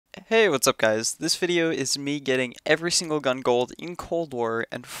Hey, what's up guys? This video is me getting every single gun gold in Cold War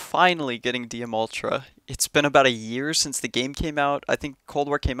and finally getting DM Ultra. It's been about a year since the game came out. I think Cold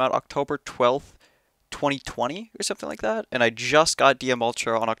War came out October 12th, 2020 or something like that. And I just got DM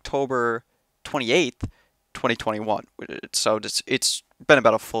Ultra on October 28th, 2021. So it's been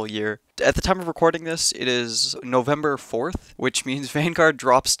about a full year. At the time of recording this, it is November 4th, which means Vanguard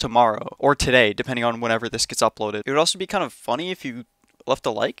drops tomorrow, or today, depending on whenever this gets uploaded. It would also be kind of funny if you left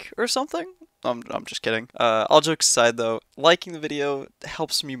a like or something. I'm just kidding. All jokes aside though, liking the video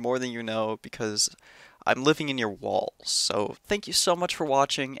helps me more than you know because I'm living in your walls. So thank you so much for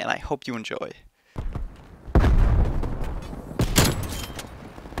watching and I hope you enjoy.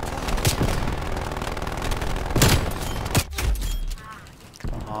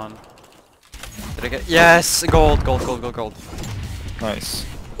 Come on. Did I get— yes! Gold, gold, gold, gold, gold. Nice.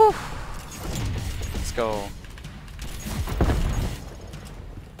 Whew. Let's go.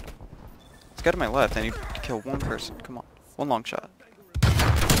 This guy to my left, I need to kill one person. Come on. One long shot.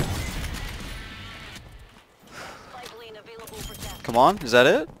 Come on, is that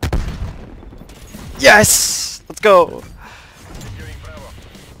it? Yes! Let's go!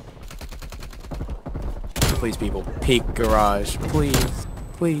 Please, people. Peak garage. Please.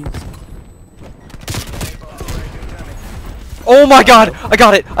 Please. Oh my god! I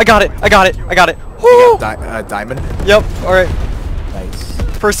got it! I got it! I got it! I got it! Woo! You got diamond? Yep, alright. Nice.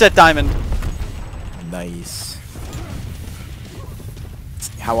 First set diamond. Nice.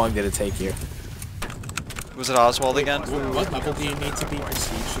 How long did it take you? Was it Oswald again? What level do you need to be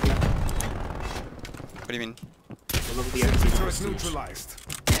prestige again? What do you mean? What level do you have to be prestige?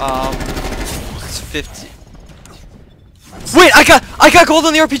 It's 50. Wait, I got gold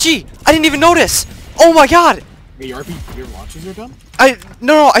on the RPG! I didn't even notice! Oh my god! Wait, your launches are done?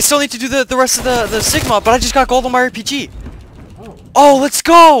 No, I still need to do the rest of the Sigma, but I just got gold on my RPG. Oh. Oh, let's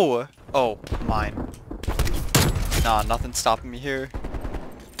go! Oh, mine. Nah, nothing's stopping me here.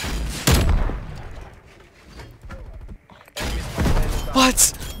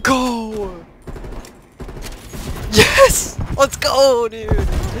 Let's go! Yes! Let's go, dude!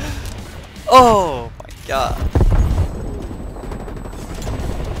 Oh my god.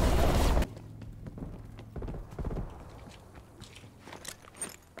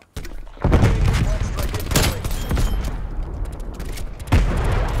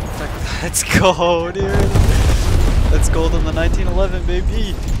 Let's go, dude. Let's gold on the 1911,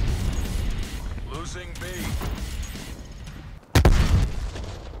 baby. Losing B.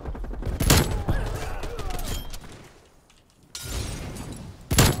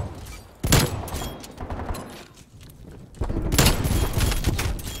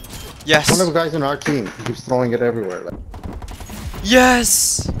 Yes. One of the guys in our team keeps throwing it everywhere. Like.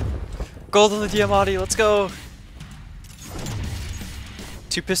 Yes. Gold on the Diamati. Let's go.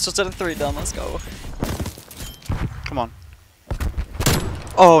 2 pistols out of 3 done. Let's go. Come on.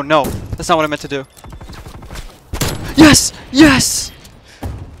 Oh no, that's not what I meant to do. Yes! Yes!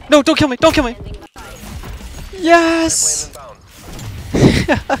 No, don't kill me! Don't kill me! Yes!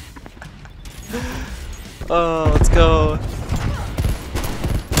 Oh, let's go.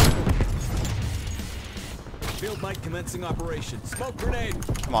 Field mic commencing operation. Smoke grenade.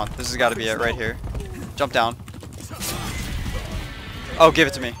 Come on, this has got to be it right here. Jump down. Oh, give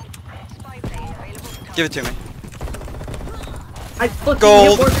it to me. Give it to me.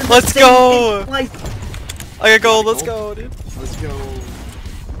 Gold! Let's go! I got gold, let's go, dude. Let's go.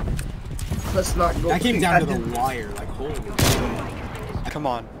 Let's not go. That came down to the wire, like holy. Come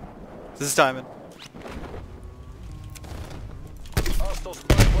on. This is diamond.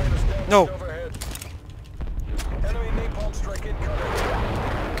 No!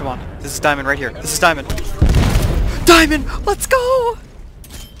 Come on. This is diamond right here. This is diamond. Diamond! Let's go!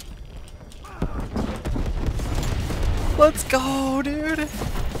 Let's go, dude!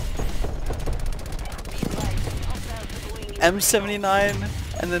 M79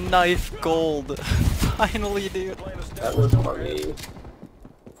 and the knife gold. Finally, dude. That was funny.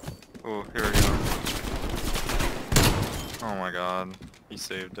 Oh, here we go. Oh my god. He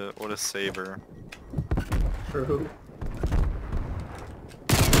saved it. What a saver. True.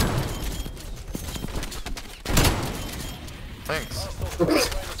 Thanks.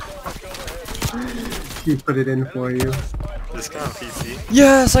 He put it in for you. This guy on PC.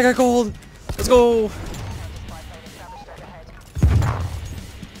 Yes, I got gold! Let's go!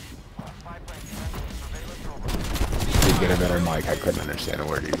 Did get a better mic, I couldn't understand a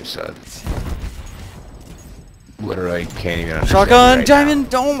word you just said. Literally can't even understand. Shotgun, right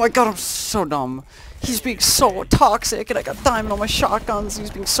diamond! Oh my god, I'm so dumb. He's being so toxic, and I got diamond on my shotguns. He's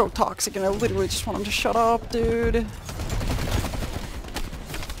being so toxic, and I literally just want him to shut up, dude.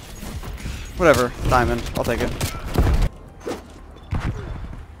 Whatever, diamond. I'll take it.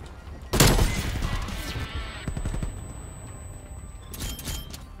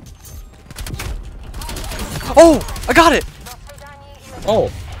 Oh! I got it!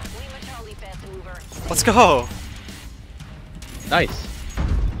 Oh, Let's go! nice.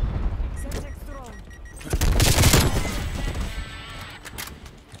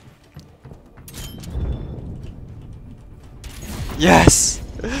 Yes!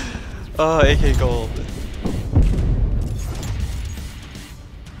 Oh, AK gold.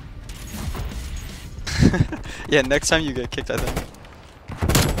 Yeah, next time you get kicked, I think.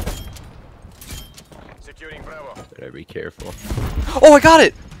 Securing Bravo. Better be careful. Oh, I got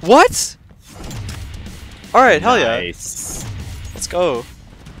it! What? Alright, hell yeah. Nice. Let's go.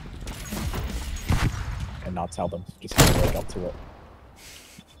 And not tell them. Just have to wake up to it.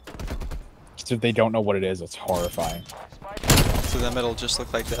 Just if they don't know what it is, it's horrifying. So then it'll just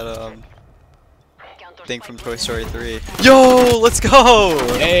look like that thing from Toy Story 3. Yo, let's go!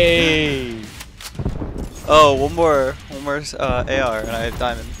 Hey! Oh, one more AR, and I have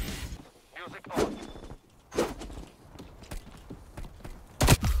diamond.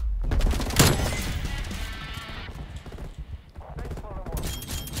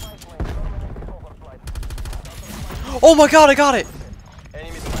 Oh my god, I got it!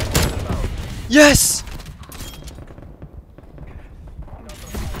 Yes!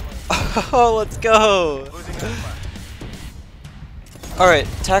 Oh, let's go! Alright,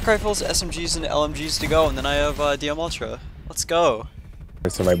 tac rifles, SMGs, and LMGs to go, and then I have DM Ultra. Let's go.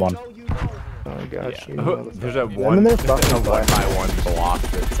 So I won. I got you. There's a I'm one, in there there's a fucking away. 1x1 block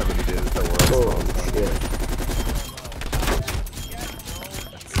that somebody did at the world. Oh shit.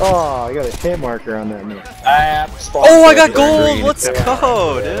 Oh, I got a hit marker on that man. Oh, I got gold! Green. Let's Yeah,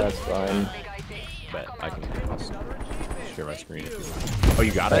 go, yeah, dude! that's fine. But I can share my screen. Oh,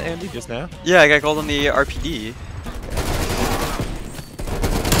 you got it, Andy, just now? Yeah, I got gold on the RPD.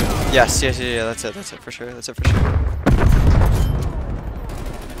 Yes, yeah, that's it for sure, that's it for sure.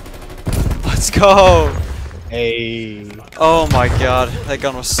 Let's go! Hey. Oh my god, that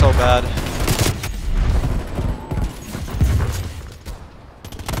gun was so bad.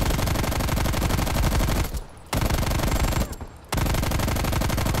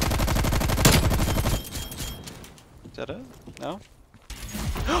 Is that it? No?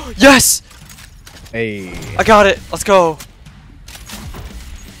 Yes! Hey. I got it! Let's go!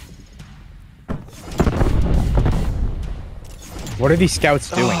 What are these scouts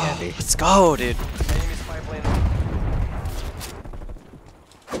doing, Andy? Let's go, dude.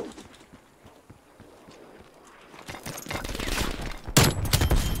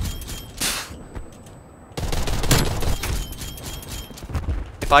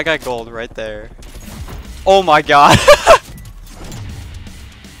 If I got gold right there. Oh my god.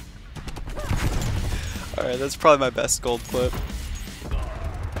 Alright, that's probably my best gold clip.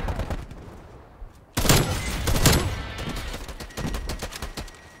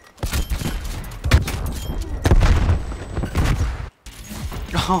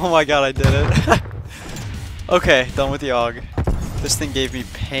 Oh my god, I did it. Okay, done with the AUG. This thing gave me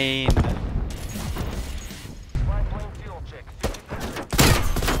pain.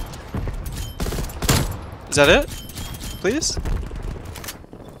 Is that it? Please?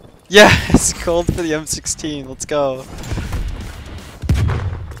 Yes! Gold for the M16, let's go.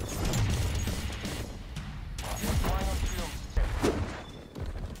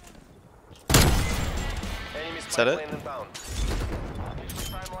 Is that it?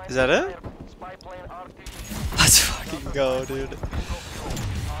 Is that it? Let's fucking go, dude.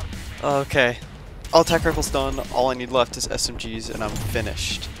 Okay. All tech rifles done, all I need left is SMGs and I'm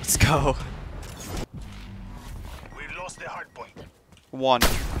finished. Let's go. We've lost the hard point. One.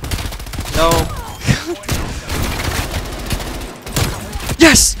 No.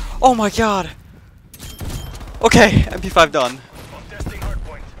 Yes! Oh my god! Okay, MP5 done. Contesting hard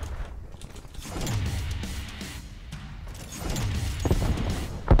point.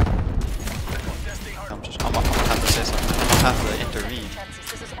 Contesting hard I'm gonna have to say something. I'm gonna have to intervene.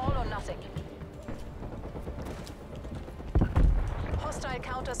 This is all or nothing. Hostile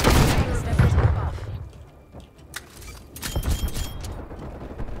counters steppers above.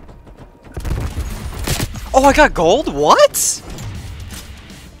 Oh, I got gold? What?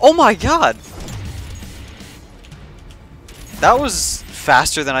 Oh my god. That was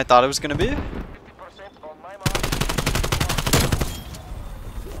faster than I thought it was gonna be.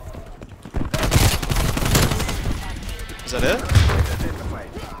 Is that it?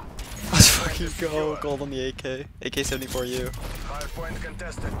 Let's fucking go. Gold on the AK. AK-74U. hard point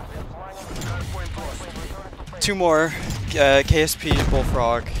contested. Hard point lost. Two more. KSP,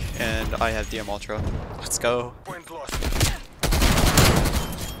 Bullfrog, and I have DM Ultra. Let's go. Point lost.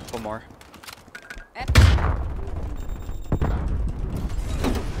 One more.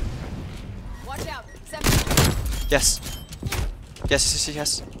 Watch out. Yes. Yes, yes,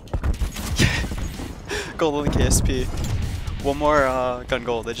 yes. Gold on the KSP. One more gun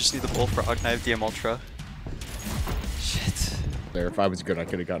gold. I just need the bull for AUG Knife DM Ultra. Shit. There, if I was good, I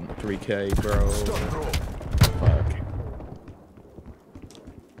could have gotten a 3K, bro. Fuck.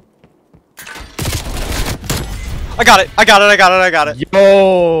 I got it! I got it! I got it! I got it!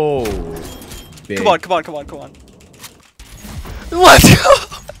 Yo! Big. Come on! Come on! Come on! Come on! Let's go!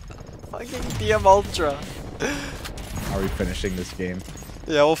 Fucking DM Ultra. Are we finishing this game?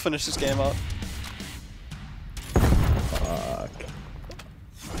 Yeah, we'll finish this game up. Fuck.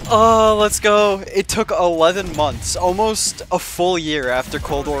 Oh, let's go. It took 11 months, almost a full year after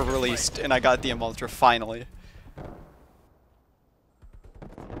Cold War released, and I got DM Ultra finally.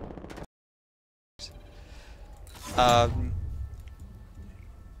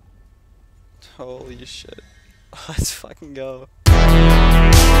 Holy shit. Let's fucking go.